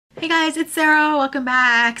Hey guys, it's Sarah. Welcome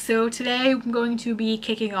back. So today I'm going to be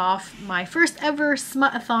kicking off my first ever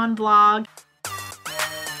Smutathon vlog.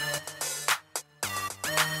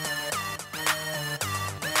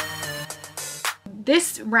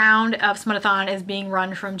 This round of Smutathon is being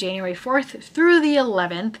run from January 4th through the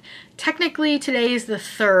 11th. Technically today is the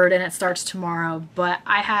 3rd and it starts tomorrow, but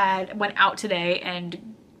I went out today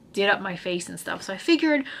and did up my face and stuff, so I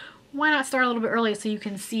figured why not start a little bit early so you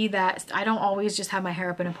can see that I don't always just have my hair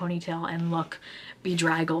up in a ponytail and look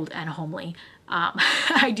bedraggled and homely.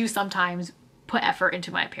 I do sometimes put effort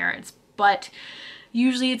into my appearance, but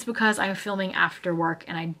usually it's because I'm filming after work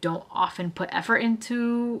and I don't often put effort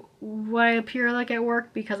into what I appear like at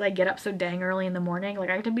work because I get up so dang early in the morning. Like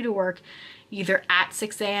I have to be to work either at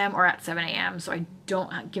 6 a.m. or at 7 a.m. So I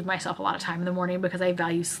don't give myself a lot of time in the morning because I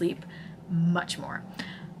value sleep much more.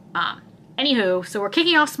 Anywho, so we're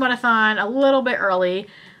kicking off Smutathon a little bit early.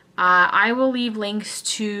 I will leave links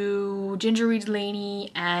to Ginger Reads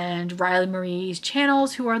Lainey and Riley Marie's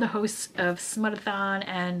channels, who are the hosts of Smutathon,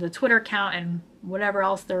 and the Twitter account and whatever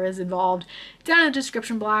else there is involved down in the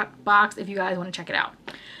description box if you guys want to check it out.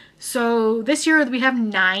 So this year we have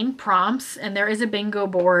 9 prompts and there is a bingo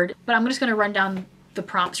board, but I'm just going to run down the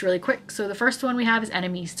prompts really quick. So the first one we have is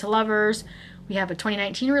Enemies to Lovers. We have a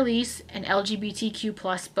 2019 release, an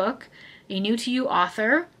LGBTQ+ book, a new to you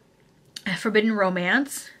author, a forbidden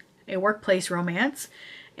romance, a workplace romance,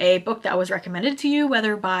 a book that was recommended to you,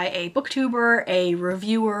 whether by a booktuber, a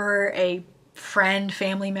reviewer, a friend,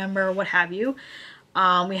 family member, what have you.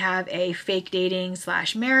 We have a fake dating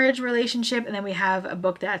 / marriage relationship, and then we have a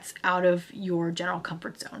book that's out of your general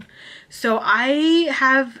comfort zone. So I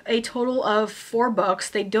have a total of 4 books.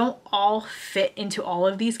 They don't all fit into all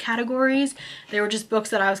of these categories. They were just books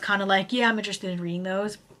that I was kind of like, yeah, I'm interested in reading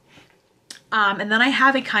those. And then I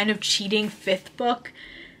have a kind of cheating 5th book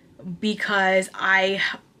because I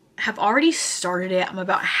have already started it. I'm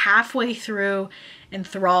about halfway through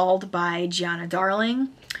Enthralled by Gianna Darling.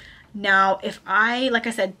 Now, like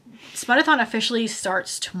I said, Smutathon officially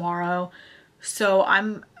starts tomorrow, so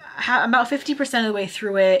I'm about 50% of the way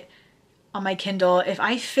through it on my Kindle. If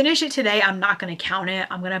I finish it today, I'm not going to count it.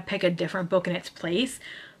 I'm going to pick a different book in its place.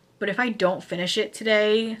 But if I don't finish it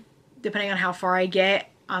today, depending on how far I get,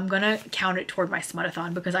 I'm going to count it toward my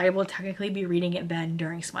Smutathon because I will technically be reading it then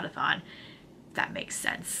during Smutathon, if that makes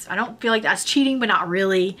sense. I don't feel like that's cheating, but not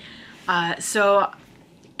really. So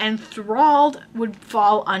Enthralled would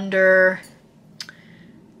fall under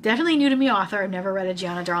definitely new to me author. I've never read a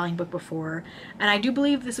Gianna Darling book before, and I do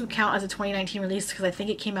believe this would count as a 2019 release because I think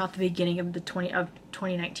it came out the beginning of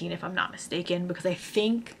 2019 if I'm not mistaken, because I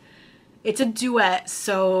think it's a duet.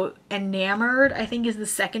 So Enamored, I think, is the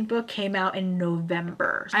second book, came out in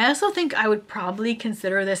November. I also think I would probably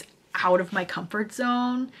consider this out of my comfort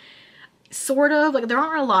zone, sort of. Like there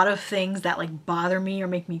aren't a lot of things that like bother me or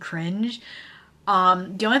make me cringe.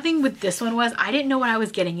 The only thing with this one was I didn't know what I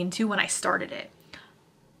was getting into when I started it.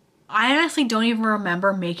 I honestly don't even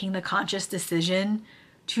remember making the conscious decision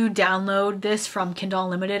to download this from Kindle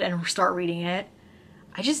Unlimited and start reading it.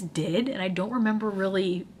 I just did, and I don't remember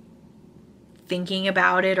really thinking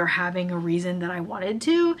about it or having a reason that I wanted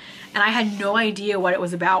to, and I had no idea what it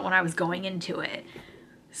was about when I was going into it.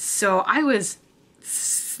 So I was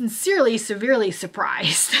sincerely, severely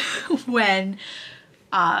surprised when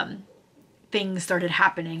things started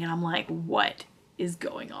happening and I'm like, what is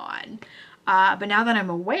going on? But now that I'm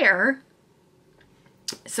aware,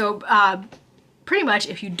 so pretty much,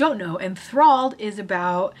 if you don't know, Enthralled is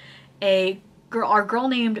about our girl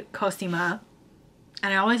named Cosima,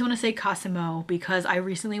 and I always want to say Cosimo because I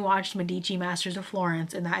recently watched Medici Masters of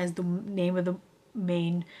Florence, and that is the name of the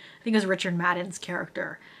main, I think it was Richard Madden's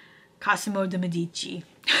character, Cosimo de Medici.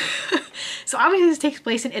 So obviously this takes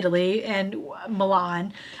place in Italy and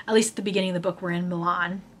Milan, at least at the beginning of the book we're in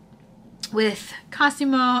Milan, with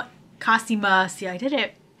Cosima, see, I did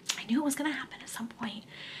it. I knew it was going to happen at some point.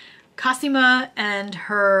 Cosima and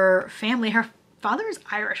her family, her father is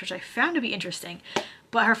Irish, which I found to be interesting.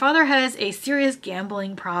 But her father has a serious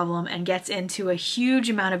gambling problem and gets into a huge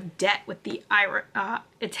amount of debt with the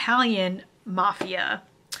Italian mafia.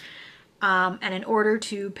 And in order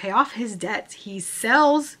to pay off his debts, he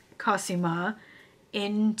sells Cosima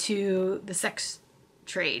into the sex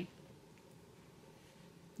trade.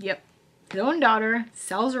 Yep. His own daughter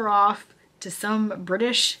sells her off to some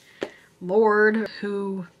British lord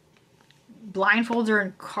who blindfolds her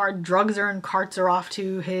and drugs her and carts her off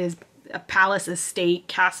to his palace estate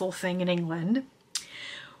castle thing in England,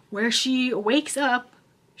 where she wakes up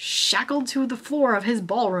shackled to the floor of his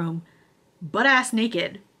ballroom, butt-ass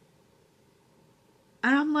naked.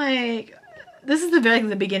 And I'm like, this is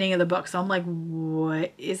the beginning of the book, so I'm like,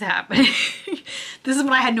 what is happening? This is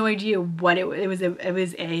when I had no idea what it was. It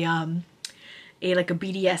was a like a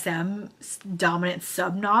BDSM dominant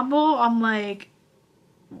sub novel. I'm like,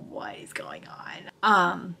 what is going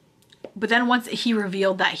on? But then once he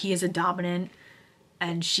revealed that he is a dominant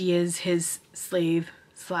and she is his slave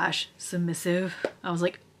slash submissive, I was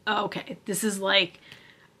like, oh, okay, this is like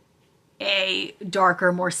a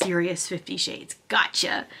darker, more serious 50 Shades.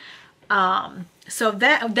 Gotcha. So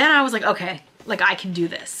then I was like, okay, like I can do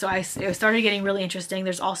this. So it started getting really interesting.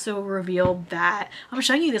 There's also revealed that I'm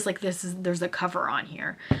showing you this like there's a cover on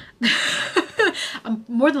here.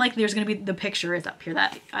 More than likely there's gonna be, the picture is up here.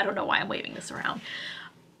 That I don't know why I'm waving this around.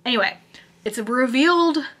 Anyway, it's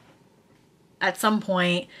revealed at some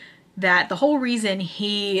point that the whole reason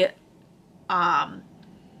he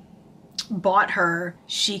bought her,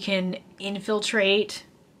 she can infiltrate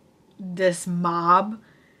this mob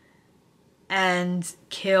and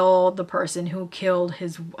kill the person who killed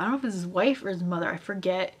his, I don't know if it's his wife or his mother. I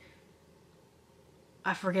forget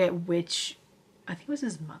which. I think it was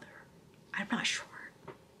his mother. I'm not sure.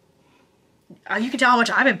 You can tell how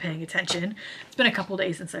much I've been paying attention. It's been a couple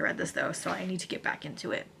days since I read this though, so I need to get back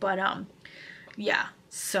into it. But yeah,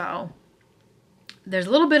 so there's a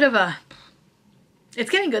little bit of a, it's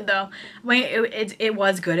getting good though. I mean, it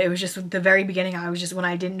was good. It was just the very beginning. I was just, when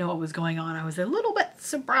I didn't know what was going on, I was a little bit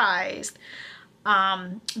surprised.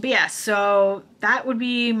 But yeah, so that would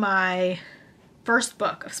be my first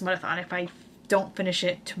book of Smutathon if I don't finish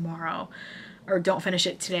it tomorrow, or don't finish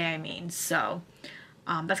it today, I mean. So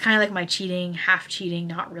that's kind of like my cheating, half cheating,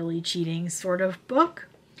 not really cheating sort of book.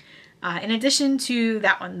 In addition to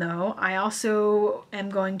that one though, I also am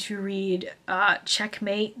going to read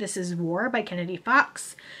Checkmate, This Is War by Kennedy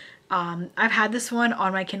Fox. I've had this one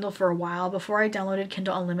on my Kindle for a while. Before I downloaded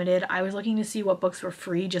Kindle Unlimited, I was looking to see what books were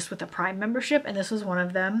free just with the Prime membership, and this was one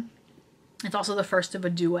of them. It's also the first of a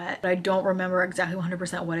duet. I don't remember exactly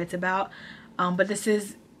 100% what it's about, but this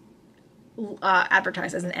is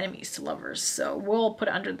advertised as an enemies to lovers, so we'll put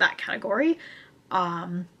it under that category.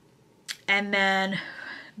 And then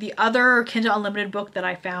the other Kindle Unlimited book that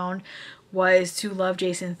I found was To Love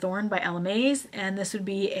Jason Thorne by Ella Mays, and this would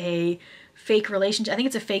be a fake relationship. I think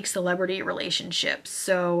it's a fake celebrity relationship,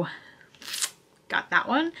 so got that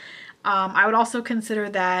one. I would also consider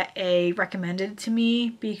that a recommended to me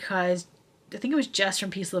because I think it was Jess from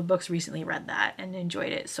Peace Love Books recently read that and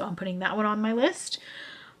enjoyed it, so I'm putting that one on my list.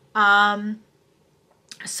 So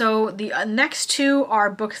the next two are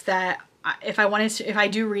books that if I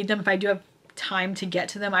do read them, if I do have time to get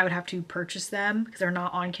to them, I would have to purchase them because they're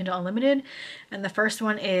not on Kindle Unlimited. And the first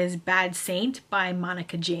one is Bad Saint by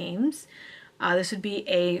Monica James. This would be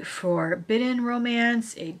a forbidden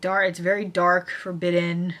romance, it's very dark,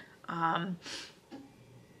 forbidden. I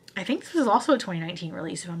think this was also a 2019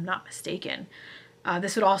 release if I'm not mistaken.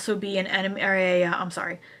 This would also be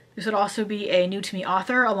this would also be a new to me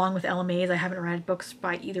author along with Ella Mays. I haven't read books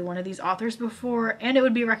by either one of these authors before, and it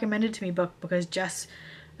would be a recommended to me book because Jess,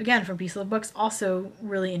 again from Peace Love Books, also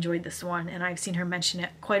really enjoyed this one, and I've seen her mention it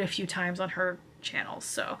quite a few times on her channel,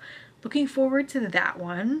 so looking forward to that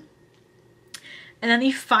one. And then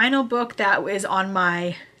the final book that is on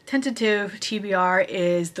my tentative TBR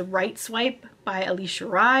is The Right Swipe by Alicia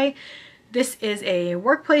Rai. This is a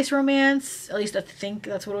workplace romance, at least I think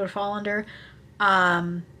that's what it would fall under.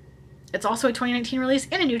 It's also a 2019 release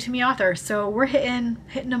and a new to me author, so we're hitting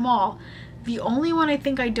them all. The only one I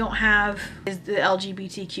think I don't have is the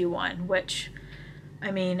LGBTQ one, which,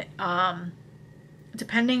 I mean,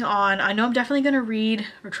 depending on, I know I'm definitely going to read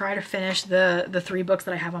or try to finish the 3 books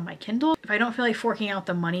that I have on my Kindle. If I don't feel like forking out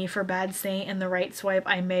the money for Bad Saint and The Right Swipe,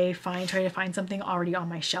 I may try to find something already on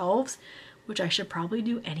my shelves, which I should probably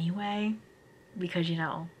do anyway, because, you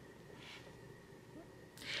know,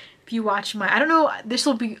 if you watch my, I don't know, this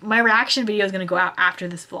will be, my reaction video is going to go out after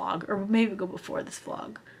this vlog, or maybe go before this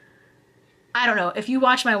vlog. I don't know. If you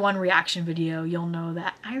watch my one reaction video, you'll know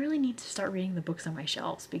that I really need to start reading the books on my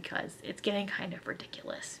shelves because it's getting kind of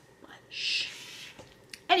ridiculous. But shh.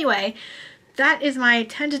 Anyway, that is my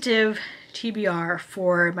tentative TBR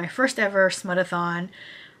for my first ever Smutathon.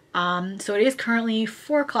 So it is currently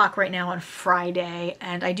 4 o'clock right now on Friday,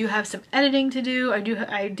 and I do have some editing to do.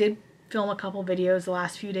 I did film a couple videos the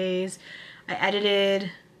last few days. I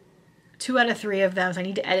edited 2 out of 3 of them, so I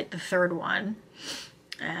need to edit the 3rd one.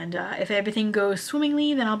 And if everything goes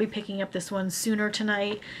swimmingly, then I'll be picking up this one sooner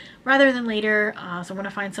tonight rather than later. So I'm going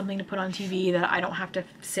to find something to put on TV that I don't have to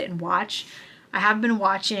sit and watch. I have been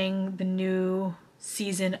watching the new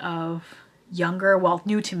season of Younger, well,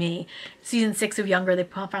 new to me, season 6 of Younger. They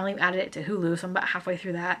finally added it to Hulu, so I'm about halfway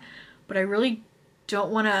through that. But I really don't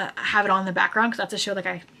want to have it on in the background because that's a show like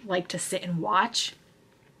I like to sit and watch.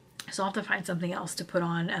 So I'll have to find something else to put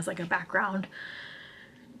on as like a background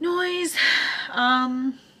noise.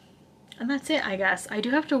 And that's it, I guess. I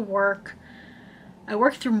do have to work. I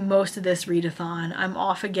worked through most of this readathon. I'm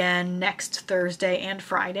off again next Thursday and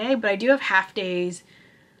Friday, but I do have half days.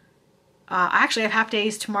 I actually have half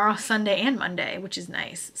days tomorrow, Sunday, and Monday, which is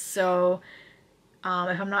nice. So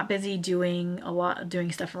if I'm not busy doing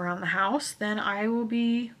stuff around the house, then I will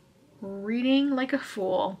be reading like a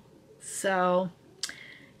fool. So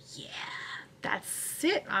yeah, that's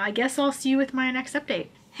it. I guess I'll see you with my next update.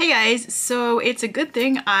 Hey guys, so it's a good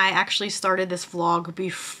thing I actually started this vlog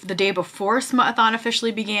the day before Smutathon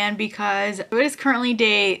officially began, because it is currently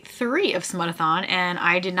day 3 of Smutathon and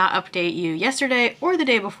I did not update you yesterday or the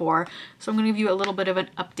day before, so I'm going to give you a little bit of an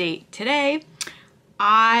update today.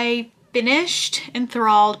 I finished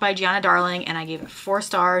Enthralled by Gianna Darling and I gave it 4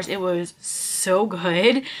 stars. It was so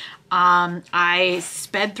good. I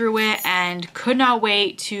sped through it and could not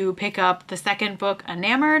wait to pick up the second book,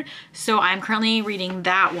 Enamored, so I'm currently reading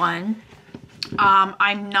that one.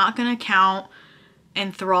 I'm not gonna count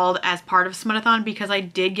Enthralled as part of Smutathon because I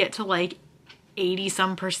did get to like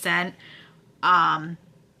 80% on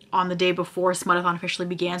the day before Smutathon officially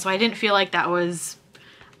began, so I didn't feel like I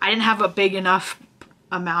didn't have a big enough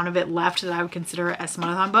amount of it left that I would consider it as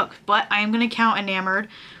Smutathon book, but I am gonna count Enamored,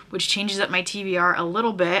 which changes up my TBR a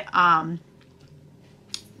little bit.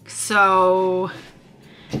 So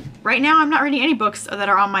right now I'm not reading any books that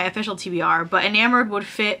are on my official TBR, but Enamored would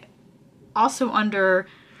fit also under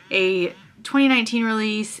a 2019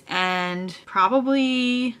 release and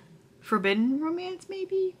probably Forbidden Romance,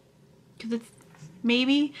 maybe? Because it's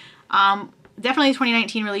maybe. Definitely a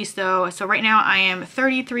 2019 release though. So right now I am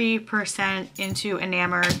 33% into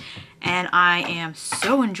Enamored and I am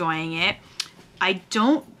so enjoying it. I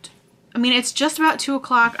mean, it's just about 2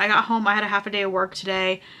 o'clock. I got home, I had a half a day of work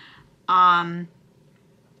today. And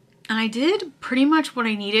I did pretty much what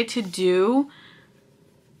I needed to do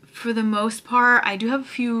for the most part. I do have a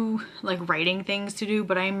few like writing things to do,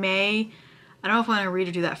 but I don't know if I'm gonna read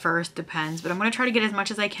or do that first, depends. But I'm gonna try to get as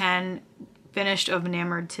much as I can finished of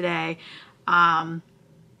Enamored today.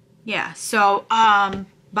 Yeah, so,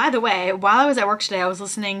 by the way, while I was at work today, I was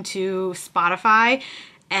listening to Spotify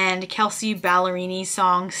and Kelsey Ballerini's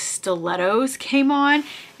song Stilettos came on,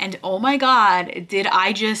 and oh my god, did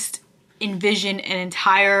I just envision an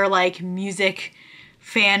entire like music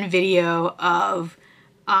fan video of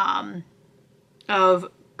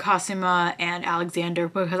Cosima and Alexander,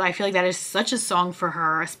 because I feel like that is such a song for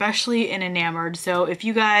her, especially in Enamored. So if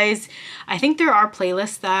you guys, I think there are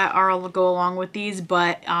playlists that go along with these,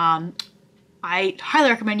 but I highly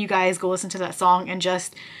recommend you guys go listen to that song, and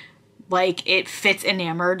just like it fits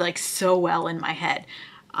Enamored like so well in my head.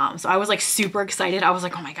 So I was like super excited. I was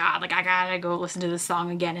like, oh my god, like I gotta go listen to this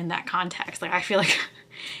song again in that context. Like I feel like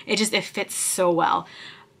it fits so well.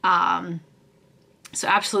 So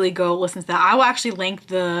absolutely go listen to that. I will actually link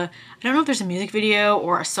I don't know if there's a music video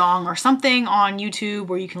or a song or something on YouTube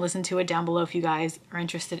where you can listen to it down below if you guys are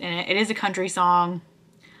interested in it. It is a country song.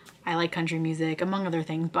 I like country music, among other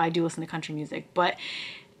things, but I do listen to country music. But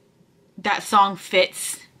that song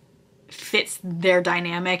fits their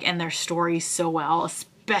dynamic and their story so well,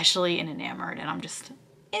 especially in Enamored, and I'm just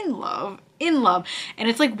in love. And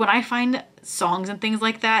it's like when I find songs and things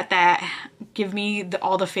like that give me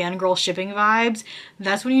all the fangirl shipping vibes,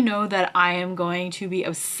 that's when you know that I am going to be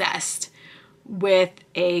obsessed with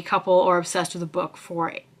a couple or obsessed with a book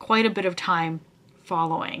for quite a bit of time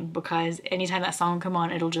following, because anytime that song come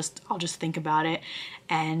on, I'll just think about it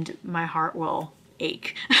and my heart will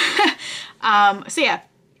ache. So yeah,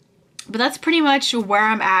 but that's pretty much where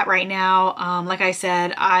I'm at right now. Like I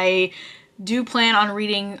said, I do plan on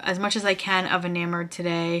reading as much as I can of Enamored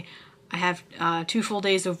today. I have 2 full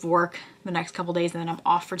days of work the next couple days, and then I'm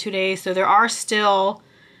off for 2 days. So there are still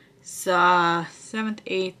 7th,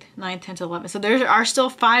 8th, 9th, 10th, 11th. So there are still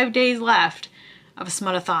 5 days left of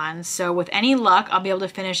Smutathon. So with any luck, I'll be able to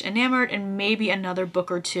finish Enamored and maybe another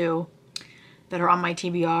book or 2 that are on my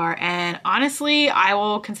TBR. And honestly, I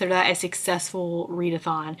will consider that a successful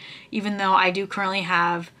readathon, even though I do currently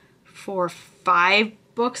have 4 or 5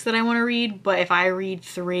 books that I want to read. But if I read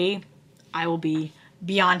 3, I will be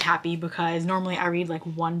beyond happy, because normally I read like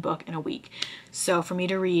 1 book in a week. So for me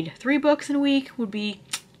to read 3 books in a week would be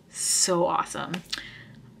so awesome.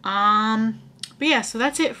 But yeah, so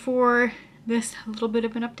that's it for this little bit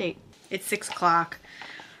of an update. It's 6 o'clock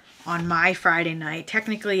on my Friday night.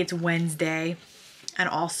 Technically it's Wednesday, and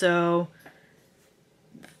also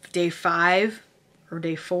day 5 or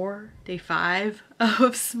day 4, day 5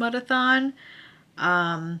 of Smutathon.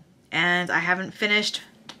 and I haven't finished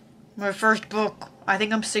my first book. I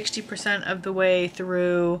think I'm 60% of the way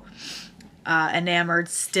through Enamored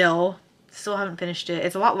still. Still haven't finished it.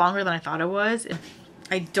 It's a lot longer than I thought it was.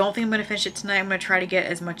 I don't think I'm going to finish it tonight. I'm going to try to get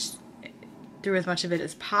as much of it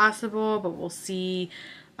as possible, but we'll see.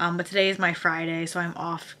 But today is my Friday, so I'm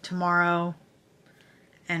off tomorrow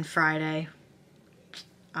and Friday.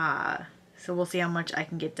 So we'll see how much I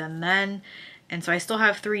can get done then. And so I still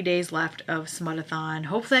have 3 days left of Smutathon.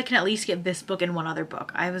 Hopefully I can at least get this book and one other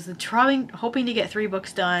book. I was hoping to get 3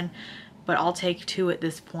 books done, but I'll take 2 at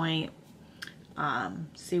this point.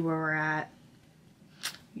 See where we're at.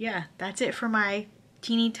 Yeah, that's it for my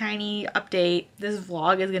teeny tiny update. This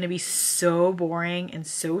vlog is going to be so boring and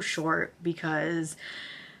so short because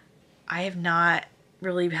I have not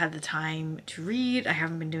really had the time to read. I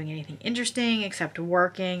haven't been doing anything interesting except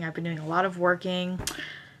working. I've been doing a lot of working.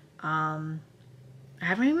 I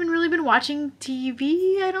haven't even really been watching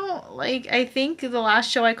TV. I think the last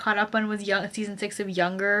show I caught up on was season 6 of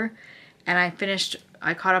Younger, and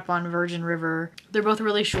I caught up on Virgin River. They're both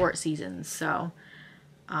really short seasons, so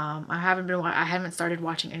I haven't started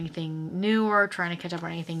watching anything new or trying to catch up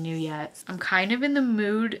on anything new yet. I'm kind of in the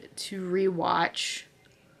mood to rewatch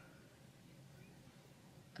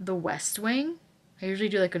The West Wing. I usually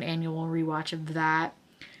do like an annual rewatch of that.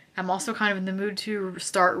 I'm also kind of in the mood to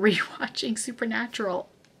start rewatching Supernatural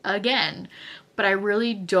again, but I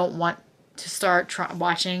really don't want to start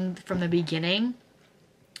watching from the beginning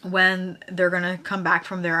when they're gonna come back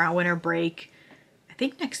from their winter break. I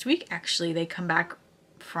think next week actually they come back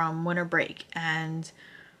from winter break, and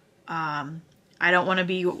I don't want to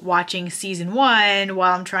be watching season 1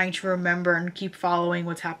 while I'm trying to remember and keep following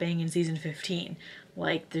what's happening in season 15.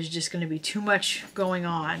 Like, there's just going to be too much going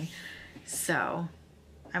on. So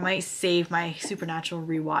I might save my Supernatural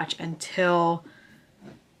rewatch until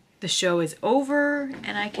the show is over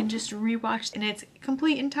and I can just rewatch in its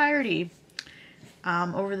complete entirety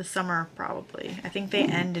over the summer probably. I think they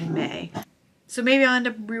end in May. So maybe I'll end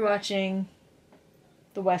up rewatching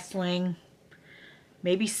The West Wing.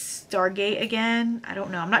 Maybe Stargate again. I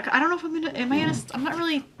don't know. I don't know if I'm not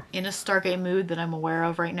really in a Stargate mood that I'm aware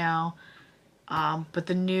of right now. But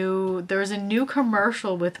there's a new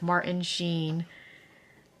commercial with Martin Sheen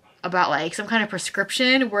about like some kind of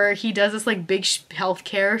prescription where he does this like big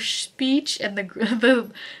healthcare speech, and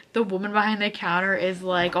the woman behind the counter is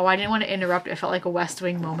like, "Oh, I didn't want to interrupt. It felt like a West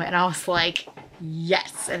Wing moment." And I was like,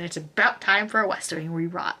 yes, and it's about time for a West Wing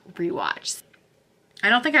rewatch. I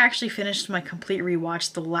don't think I actually finished my complete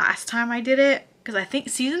rewatch the last time I did it, because I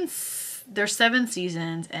think there's 7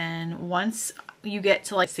 seasons, and once you get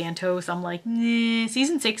to like Santos, I'm like, nah,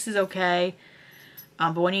 season 6 is okay.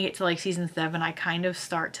 But when you get to like season 7, I kind of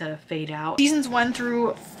start to fade out. Seasons 1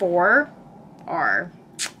 through 4 are,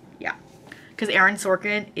 yeah, because Aaron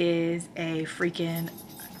Sorkin is a freaking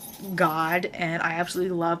god, and I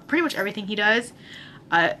absolutely love pretty much everything he does.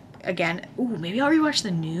 Again, ooh, maybe I'll rewatch The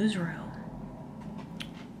Newsroom.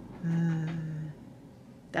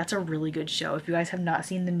 That's a really good show. If you guys have not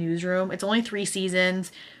seen The Newsroom, it's only 3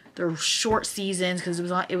 seasons. They're short seasons because it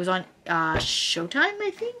was on Showtime,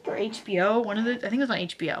 I think, or HBO. I think it was on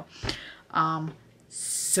HBO.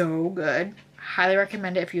 So good. Highly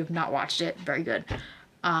recommend it if you have not watched it. Very good.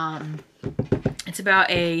 It's about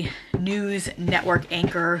a news network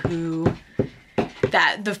anchor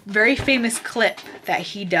the very famous clip that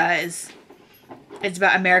he does, it's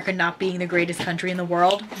about America not being the greatest country in the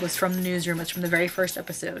world, was from The Newsroom. It's from the very first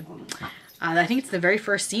episode. I think it's the very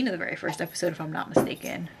first scene of the very first episode, if I'm not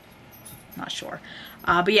mistaken. Not sure.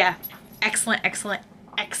 But yeah, excellent, excellent,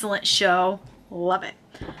 excellent show. Love it.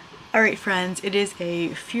 Alright friends, it is a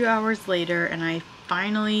few hours later and I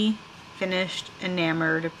finally finished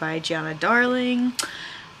Enamored by Gianna Darling.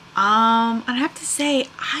 And I have to say,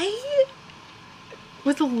 I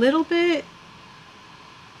was a little bit,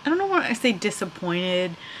 I don't know why I say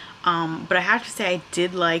disappointed, but I have to say I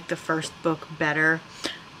did like the first book better.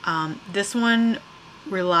 This one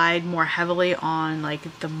relied more heavily on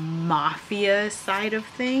like the mafia side of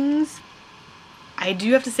things. I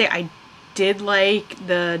do have to say I did like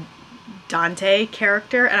the Dante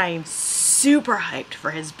character, and I am super hyped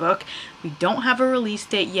for his book. We don't have a release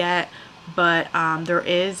date yet, but there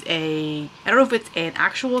is I don't know if it's an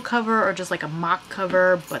actual cover or just like a mock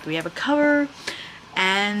cover, but we have a cover,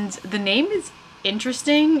 and the name is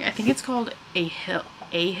interesting. I think it's called A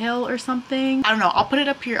Hill or something. I don't know. I'll put it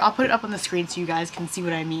up here. I'll put it up on the screen so you guys can see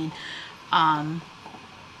what I mean.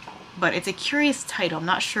 But it's a curious title. I'm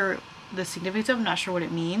not sure the significance of it. I'm not sure what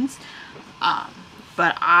it means.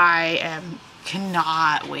 But I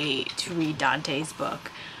cannot wait to read Dante's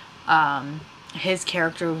book. his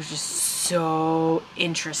character was just so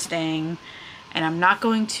interesting, and I'm not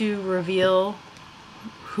going to reveal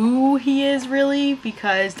who he is really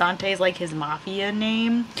because Dante is like his mafia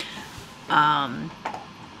name.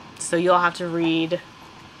 So you'll have to read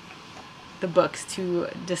the books to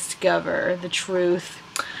discover the truth.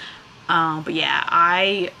 But yeah,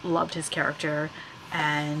 I loved his character,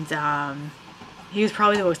 and he was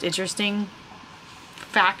probably the most interesting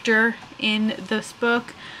factor in this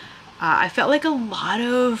book. I felt like it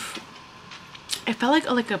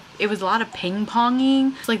was a lot of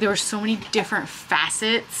ping-ponging. It's like there were so many different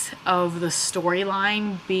facets of the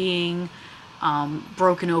storyline being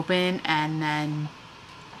broken open and then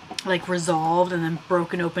like resolved and then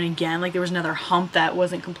broken open again. Like there was another hump that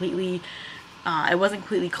wasn't completely it wasn't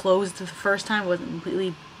completely closed the first time. It wasn't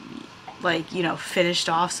completely, like, you know, finished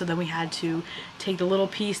off, so then we had to take the little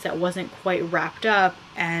piece that wasn't quite wrapped up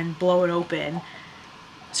and blow it open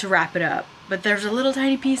to wrap it up. But there's a little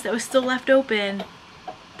tiny piece that was still left open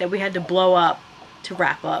that we had to blow up to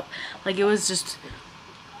wrap up. Like, it was just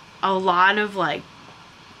a lot of, like,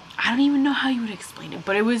 I don't even know how you would explain it,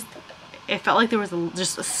 but it felt like there was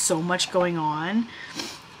just so much going on,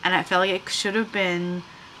 and I felt like it should have been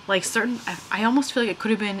like I almost feel like it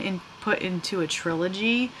could have been put into a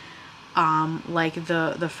trilogy, like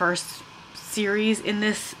the first series in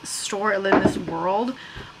this story, in this world,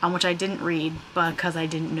 which I didn't read because I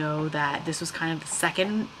didn't know that this was kind of the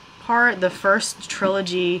second part. The first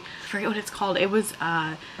trilogy, I forget what it's called. It was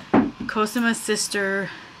Cosima's sister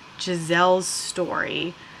Giselle's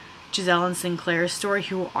story, Giselle and Sinclair's story,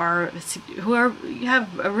 who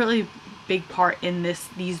have a really big part in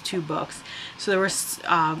these two books. So there was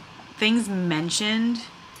things mentioned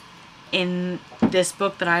in this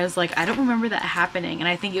book that I was like, I don't remember that happening, and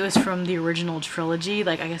I think it was from the original trilogy.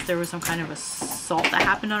 Like, I guess there was some kind of assault that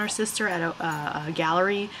happened on her sister at a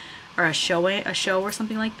gallery or a show or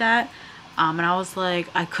something like that, and I was like,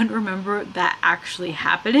 I couldn't remember that actually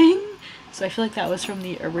happening, so I feel like that was from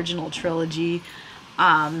the original trilogy.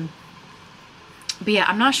 But yeah,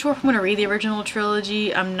 I'm not sure if I'm going to read the original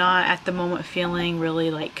trilogy. I'm not at the moment feeling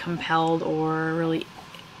really like compelled or really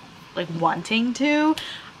like wanting to.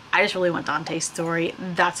 I just really want Dante's story.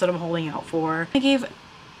 That's what I'm holding out for. I gave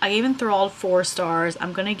Enthralled 4 stars.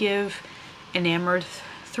 I'm going to give Enamored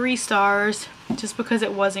 3 stars just because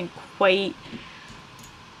it wasn't quite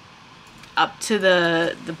up to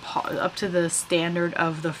the standard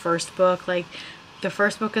of the first book. Like, the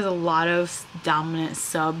first book is a lot of dominant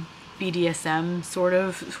sub BDSM sort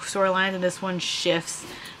of storylines, and this one shifts.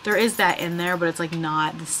 There is that in there, but it's like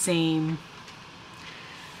not the same.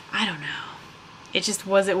 I don't know. It just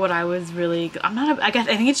wasn't what I was really. I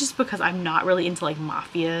think it's just because I'm not really into like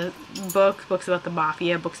mafia books about the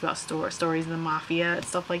mafia, books about stories of the mafia and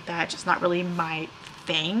stuff like that. It's just not really my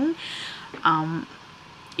thing.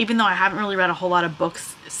 Even though I haven't really read a whole lot of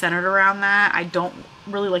books centered around that, I don't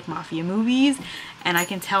really like mafia movies, and I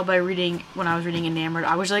can tell by reading, when I was reading Enamored,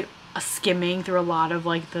 I was like skimming through a lot of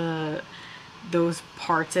like those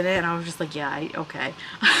parts in it, and I was just like, yeah, okay.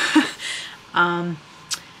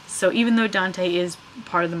 So even though Dante is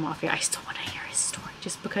part of the mafia, I still want to hear his story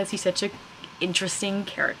just because he's such an interesting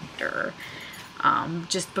character,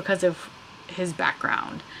 just because of his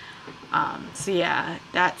background. So yeah,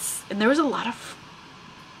 and there was a lot of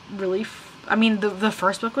really, I mean, the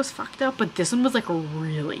first book was fucked up, but this one was like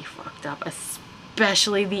really fucked up,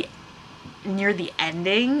 especially near the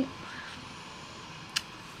ending.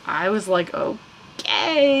 I was like,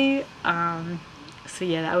 okay. So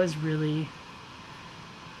yeah, that was really,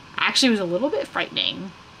 actually was a little bit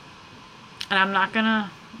frightening, and I'm not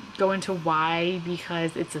gonna go into why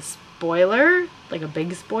because it's a spoiler, like a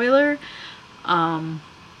big spoiler.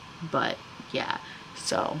 But yeah,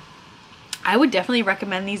 so I would definitely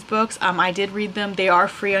recommend these books. I did read them. They are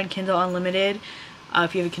free on Kindle Unlimited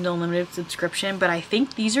if you have a Kindle Unlimited subscription, but I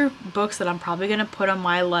think these are books that I'm probably gonna put on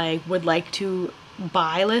my like would like to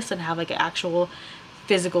buy list and have like an actual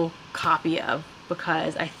physical copy of,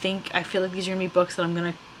 because I feel like these are gonna be books that I'm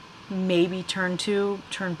gonna maybe turn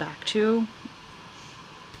back to,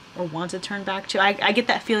 or want to turn back to. I get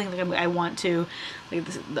that feeling like I want to, like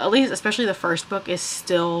this, at least especially the first book is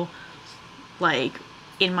still like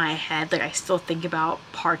in my head. Like, I still think about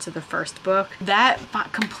parts of the first book. That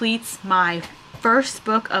completes my first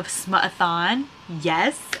book of Smutathon.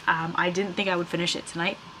 Yes, I didn't think I would finish it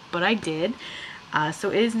tonight, but I did. So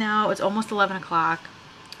it's almost 11 o'clock.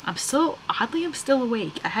 I'm still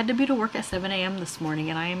awake. I had to be to work at 7 a.m. this morning,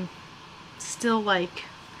 and I'm still like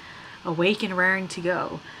awake and raring to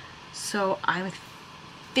go. So I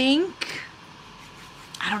think,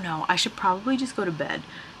 I don't know, I should probably just go to bed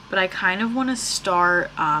but I kind of want to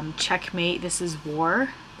start Checkmate, This Is War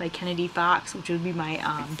by Kennedy Fox, which would be my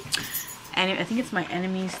I think it's my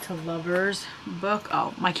Enemies to Lovers book.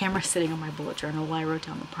 Oh, my camera's sitting on my bullet journal while I wrote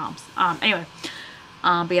down the prompts. Anyway,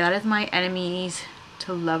 but yeah, that is my Enemies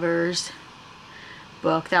to Lovers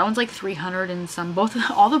book. That one's like 300 and some.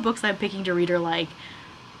 All the books I'm picking to read are like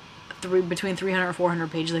between 300 and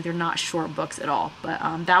 400 pages. Like, they're not short books at all. But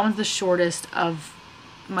that one's the shortest of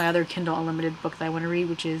my other Kindle Unlimited book that I want to read,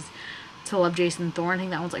 which is To Love, Jason Thorne. I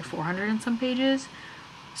think that one's like 400 and some pages.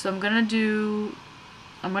 So I'm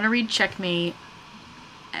gonna read Checkmate,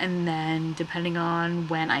 and then depending on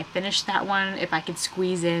when I finish that one, if I could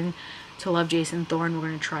squeeze in To Love, Jason Thorne, we're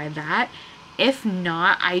gonna try that. If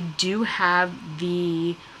not, I do have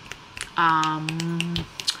the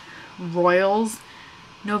Royals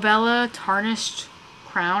novella, Tarnished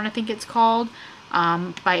Crown, I think it's called,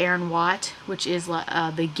 by Aaron Watt, which is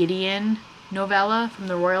the Gideon novella from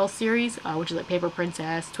the Royal series, which is like Paper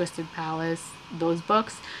Princess, Twisted Palace, those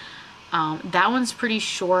books. That one's pretty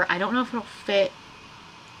short. I don't know if it'll fit.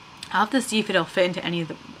 I'll have to see if it'll fit into any of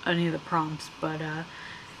the prompts, but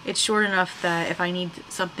it's short enough that if I need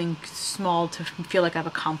something small to feel like I've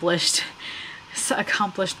accomplished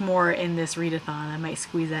more in this readathon, I might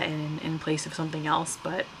squeeze that in place of something else,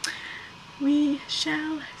 but we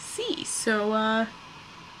shall see. So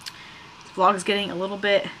this vlog's getting a little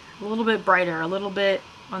bit brighter, a little bit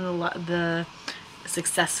on the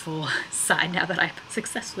successful side now that I've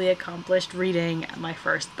successfully accomplished reading my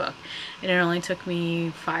first book. And it only took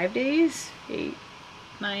me 5 days, 8th,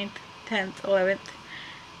 9th, 10th, 11th,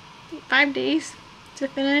 5 days to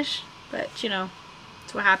finish. But you know,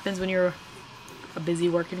 it's what happens when you're a busy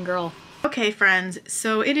working girl. Okay friends,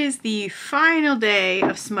 so it is the final day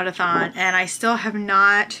of Smutathon, and I still have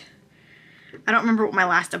not, I don't remember what my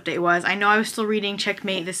last update was. I know I was still reading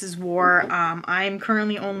Checkmate, This Is War. I'm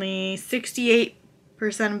currently only 68%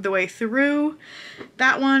 of the way through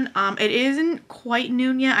that one. It isn't quite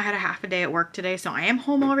noon yet. I had a half a day at work today, so I am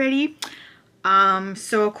home already.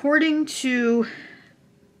 So according to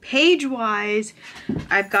page-wise,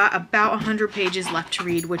 I've got about 100 pages left to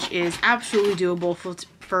read, which is absolutely doable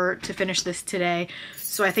to finish this today.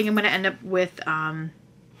 So I think I'm going to end up with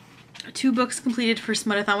 2 books completed for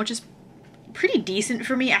Smutathon, which is pretty decent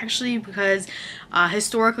for me actually, because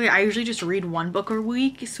historically I usually just read 1 book a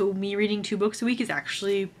week, so me reading 2 books a week is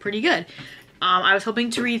actually pretty good. I was hoping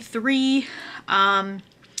to read 3.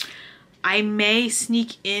 I may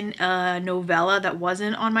sneak in a novella that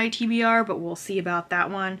wasn't on my TBR, but we'll see about that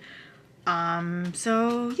one.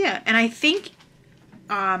 So yeah, and I think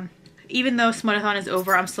even though Smutathon is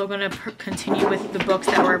over, I'm still going to continue with the books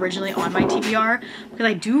that were originally on my TBR, because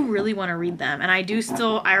I do really want to read them. And I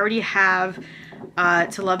already have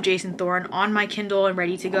To Love, Jason Thorne on my Kindle and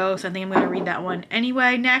ready to go, so I think I'm going to read that one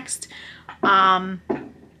anyway next. And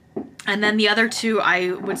then the other 2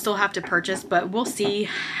 I would still have to purchase, but we'll see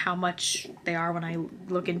how much they are when I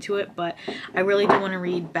look into it. But I really do want to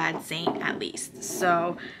read Bad Saint at least.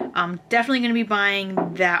 So I'm definitely going to be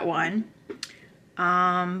buying that one.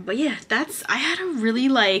 But yeah, I had a really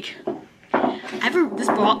this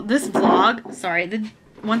vlog, sorry,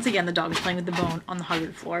 once again, the dog is playing with the bone on the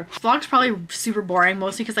hardwood floor. This vlog's probably super boring,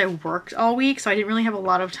 mostly because I worked all week, so I didn't really have a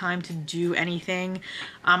lot of time to do anything.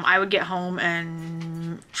 I would get home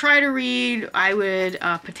and try to read. I would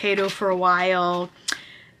potato for a while.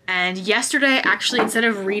 And yesterday, actually, instead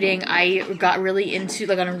of reading, I got really into,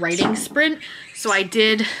 on a writing sprint. So I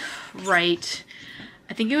did write,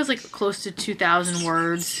 I think it was close to 2,000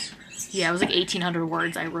 words. Yeah, it was 1,800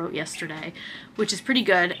 words I wrote yesterday, which is pretty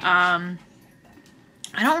good.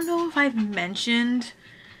 I don't know if I've mentioned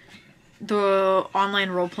the online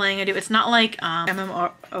role-playing I do. It's not like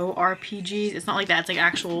MMORPGs. It's not like that. It's like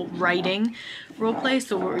actual writing role-play,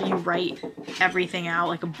 so where you write everything out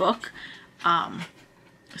like a book.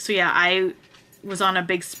 So yeah, I was on a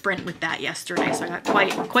big sprint with that yesterday, so I got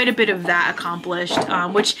quite a bit of that accomplished,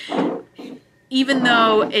 which even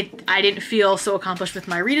though I didn't feel so accomplished with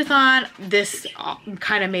my readathon, this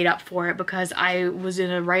kind of made up for it, because I was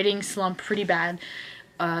in a writing slump pretty bad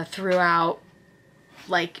throughout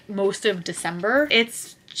most of December.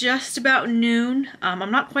 It's just about noon.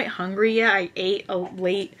 I'm not quite hungry yet. I ate a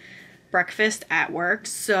late breakfast at work,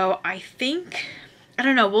 so I think, I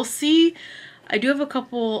don't know, we'll see. I do have a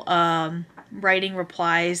couple writing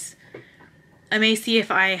replies. I may see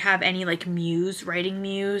if I have any writing muse,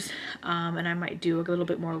 and I might do a little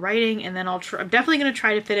bit more writing, and then I'm definitely going to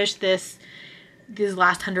try to finish these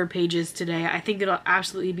last 100 pages today. I think it'll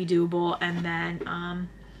absolutely be doable, and then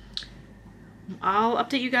I'll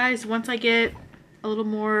update you guys once I get a little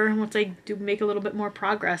more, once I do make a little bit more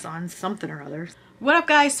progress on something or other. What up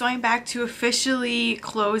guys, so I'm back to officially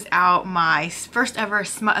close out my first ever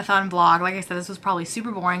Smutathon vlog. Like I said, this was probably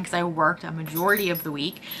super boring because I worked a majority of the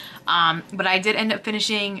week. But I did end up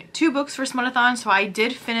finishing 2 books for Smutathon. So I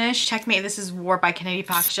did finish Checkmate This Is War by Kennedy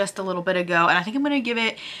Fox just a little bit ago. And I think I'm going to give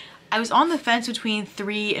it, I was on the fence between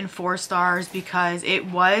 3 and 4 stars because it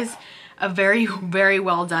was a very, very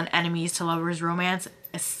well done enemies to lovers romance.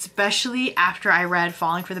 Especially after I read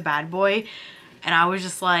Falling for the Bad Boy. And I was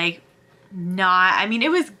just like, I mean, it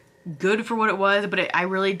was good for what it was, but I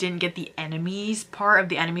really didn't get the enemies part of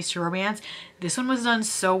the enemies to romance. This one was done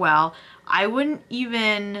so well. I wouldn't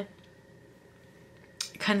even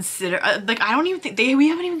consider, like, I don't even think, we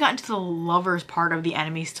haven't even gotten to the lovers part of the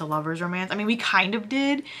enemies to lovers romance. I mean, we kind of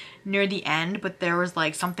did near the end, but there was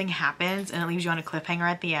like something happens and it leaves you on a cliffhanger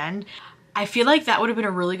at the end. I feel like that would have been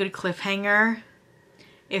a really good cliffhanger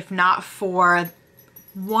if not for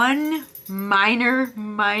one minor,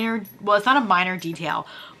 well, it's not a minor detail,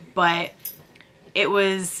 but it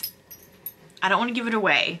was, I don't want to give it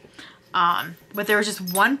away, but there was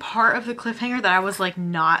just one part of the cliffhanger that I was like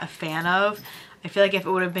not a fan of. I feel like if it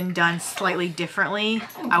would have been done slightly differently,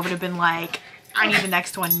 I would have been like, I need the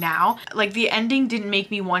next one now. Like the ending didn't make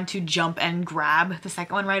me want to jump and grab the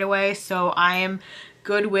second one right away, so I am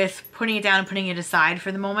good with putting it down and putting it aside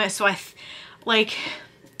for the moment. So like,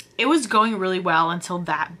 it was going really well until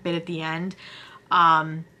that bit at the end. But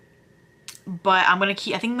I think I'm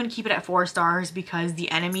gonna keep it at 4 stars because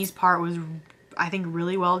the enemies part was, I think,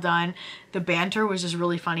 really well done. The banter was just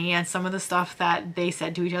really funny, and some of the stuff that they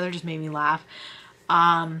said to each other just made me laugh.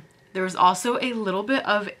 There was also a little bit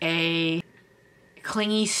of a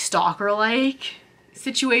clingy stalker-like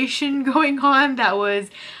situation going on that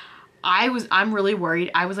was, I'm really worried.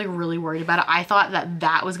 I was like really worried about it. I thought that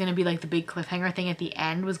that was going to be like the big cliffhanger thing at the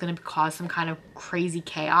end, was going to cause some kind of crazy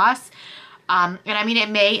chaos. And I mean, it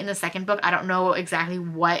may in the second book. I don't know exactly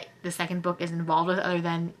what the second book is involved with other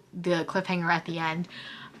than the cliffhanger at the end.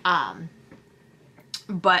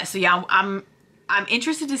 But so yeah, I'm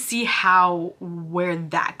interested to see where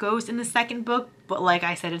that goes in the second book. But like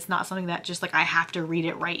I said, it's not something that just like I have to read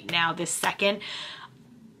it right now this second.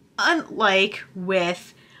 Unlike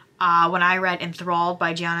with when I read Enthralled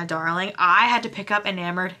by Gianna Darling, I had to pick up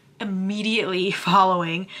Enamored immediately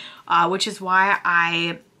following, which is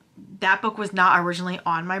why that book was not originally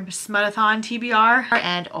on my Smutathon TBR,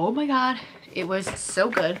 and oh my god, it was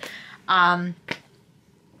so good. I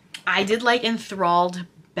did like Enthralled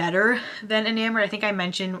better than Enamored. I think I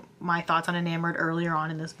mentioned my thoughts on Enamored earlier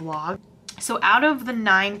on in this vlog. So out of the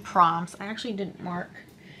 9 prompts, I actually didn't mark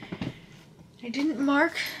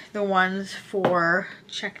the ones for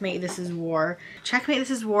Checkmate This Is War. Checkmate This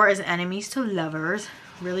Is War is enemies to lovers.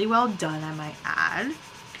 Really well done, I might add.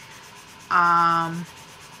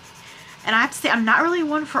 And I have to say, I'm not really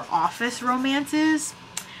one for office romances.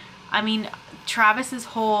 I mean, Travis's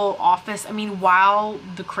whole office, I mean, while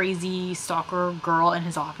the crazy stalker girl in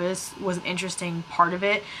his office was an interesting part of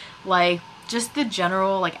it, like, just the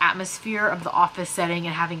general like atmosphere of the office setting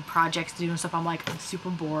and having projects to do and stuff, I'm like, I'm super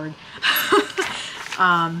bored.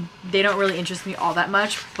 They don't really interest me all that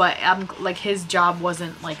much, but like his job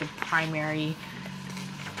wasn't like a primary,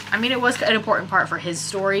 I mean, it was an important part for his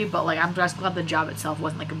story, but like I'm just glad the job itself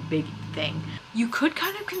wasn't like a big thing. You could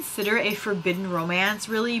kind of consider a forbidden romance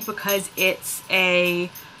really, because it's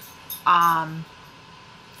a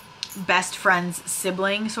best friend's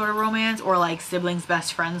sibling sort of romance, or like siblings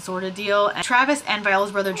best friends sort of deal. And Travis and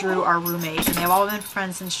Viola's brother Drew are roommates, and they've all been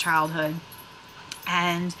friends since childhood.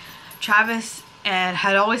 And Travis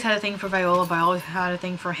had always had a thing for Viola, Viola had a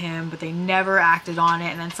thing for him, but they never acted on it.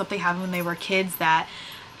 And then something happened when they were kids that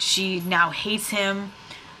she now hates him,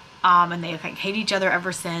 and they like hate each other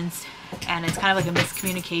ever since. And it's kind of like a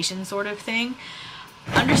miscommunication sort of thing.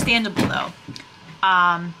 Understandable though.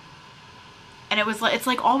 And it was like,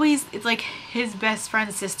 it's like his best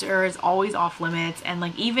friend's sister is always off limits. And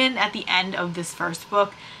like, even at the end of this first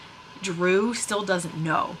book, Drew still doesn't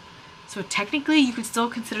know. So technically you could still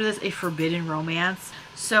consider this a forbidden romance.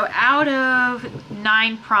 So out of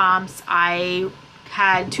 9 prompts, I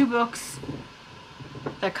had 2 books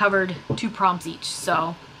that covered 2 prompts each. So,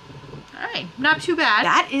 all right, not too bad.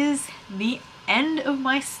 That is the end of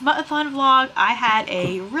my Smutathon vlog. I had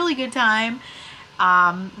a really good time.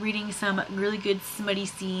 Reading some really good smutty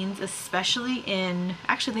scenes, especially in,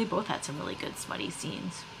 actually they both had some really good smutty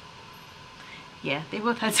scenes. Yeah, they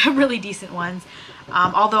both had some really decent ones.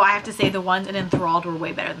 Although I have to say the ones in Enthralled were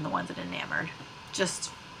way better than the ones in Enamored.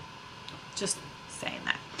 Just saying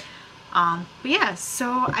that. But yeah,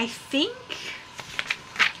 so I think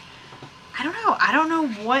I don't know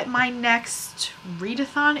what my next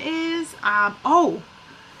readathon is. Oh,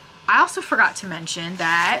 I also forgot to mention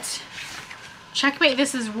that Checkmate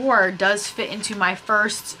This Is War does fit into my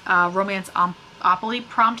first Romance-opoly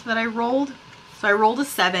prompt that I rolled. So I rolled a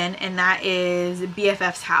 7, and that is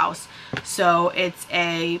BFF's house. So it's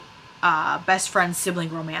a best friend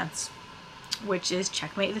sibling romance, which is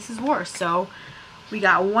Checkmate This Is War. So we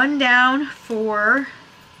got 1 down for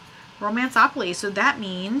Romance-opoly. So that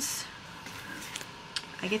means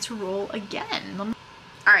I get to roll again.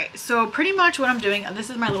 Alright, so pretty much what I'm doing,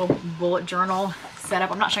 this is my little bullet journal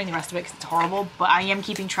setup. I'm not showing the rest of it because it's horrible, but I am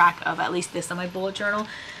keeping track of at least this on my bullet journal.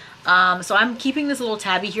 So I'm keeping this little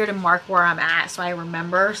tabby here to mark where I'm at so I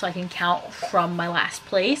remember, so I can count from my last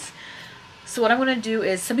place. So what I'm going to do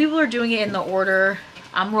is, some people are doing it in the order.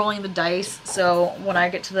 I'm rolling the dice, so when I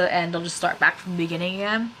get to the end, I'll just start back from the beginning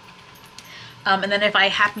again. And then if I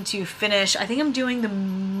happen to finish, I think I'm doing the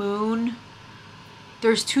moon.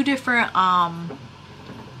 There's 2 different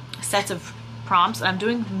sets of prompts, and I'm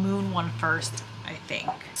doing the moon one first, I think.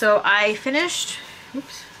 So I finished,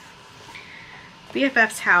 oops,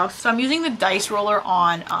 BFF's house. So I'm using the dice roller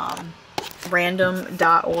on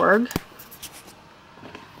random.org.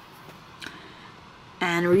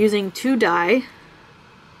 And we're using 2 die,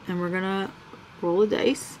 and we're gonna roll the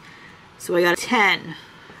dice. So I got a 10.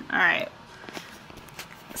 Alright.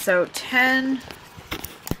 So 10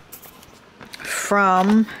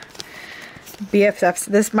 from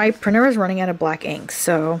BFF's. My printer is running out of black ink,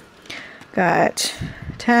 so got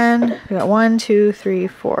 10. We got 1, 2, 3,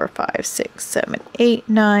 4, 5, 6, 7, 8,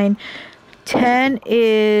 9. 10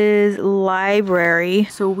 is library.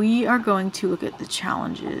 So we are going to look at the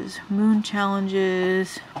challenges. Moon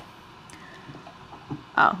challenges.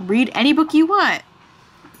 Oh, read any book you want.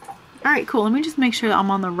 Alright, cool. Let me just make sure that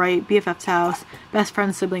I'm on the right. BFF's house. Best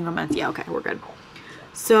friend sibling romance. Yeah, okay, we're good.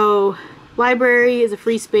 So library is a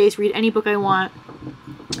free space. Read any book I want.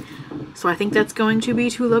 So I think that's going to be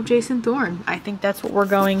To Love Jason Thorne. I think that's what we're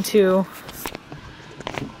going to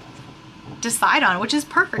decide on, which is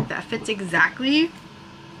perfect. That fits exactly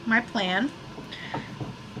my plan.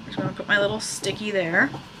 I'm just going to put my little sticky there.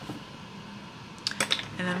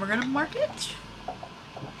 And then we're going to mark it.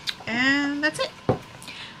 And that's it. I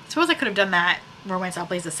suppose I could have done that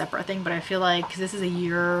Romance-opoly as a separate thing, but I feel like, because this is a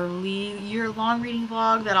year-long reading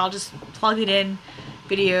vlog, that I'll just plug it in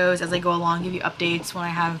videos as I go along, give you updates when I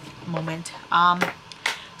have a moment.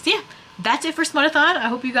 So yeah, that's it for Smutathon. I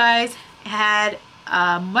hope you guys had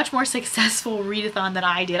a much more successful readathon than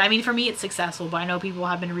I did. I mean, for me it's successful, but I know people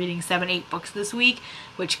have been reading 7-8 books this week,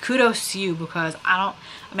 which kudos to you, because I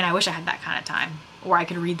wish I had that kind of time, or I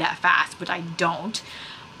could read that fast, but I don't.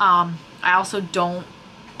 I also don't,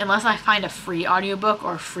 unless I find a free audiobook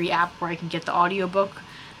or a free app where I can get the audiobook.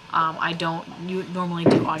 I don't normally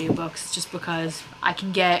do audiobooks, just because I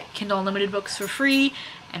can get Kindle Unlimited books for free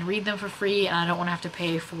and read them for free, and I don't want to have to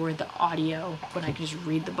pay for the audio when I can just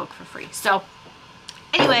read the book for free. So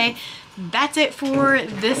anyway, that's it for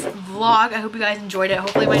this vlog. I hope you guys enjoyed it.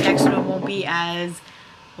 Hopefully my next one won't be as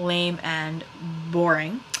lame and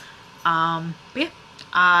boring. But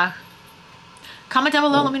yeah, comment down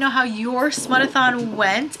below, let me know how your Smutathon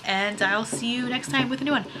went, and I'll see you next time with a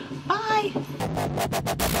new one. Bye!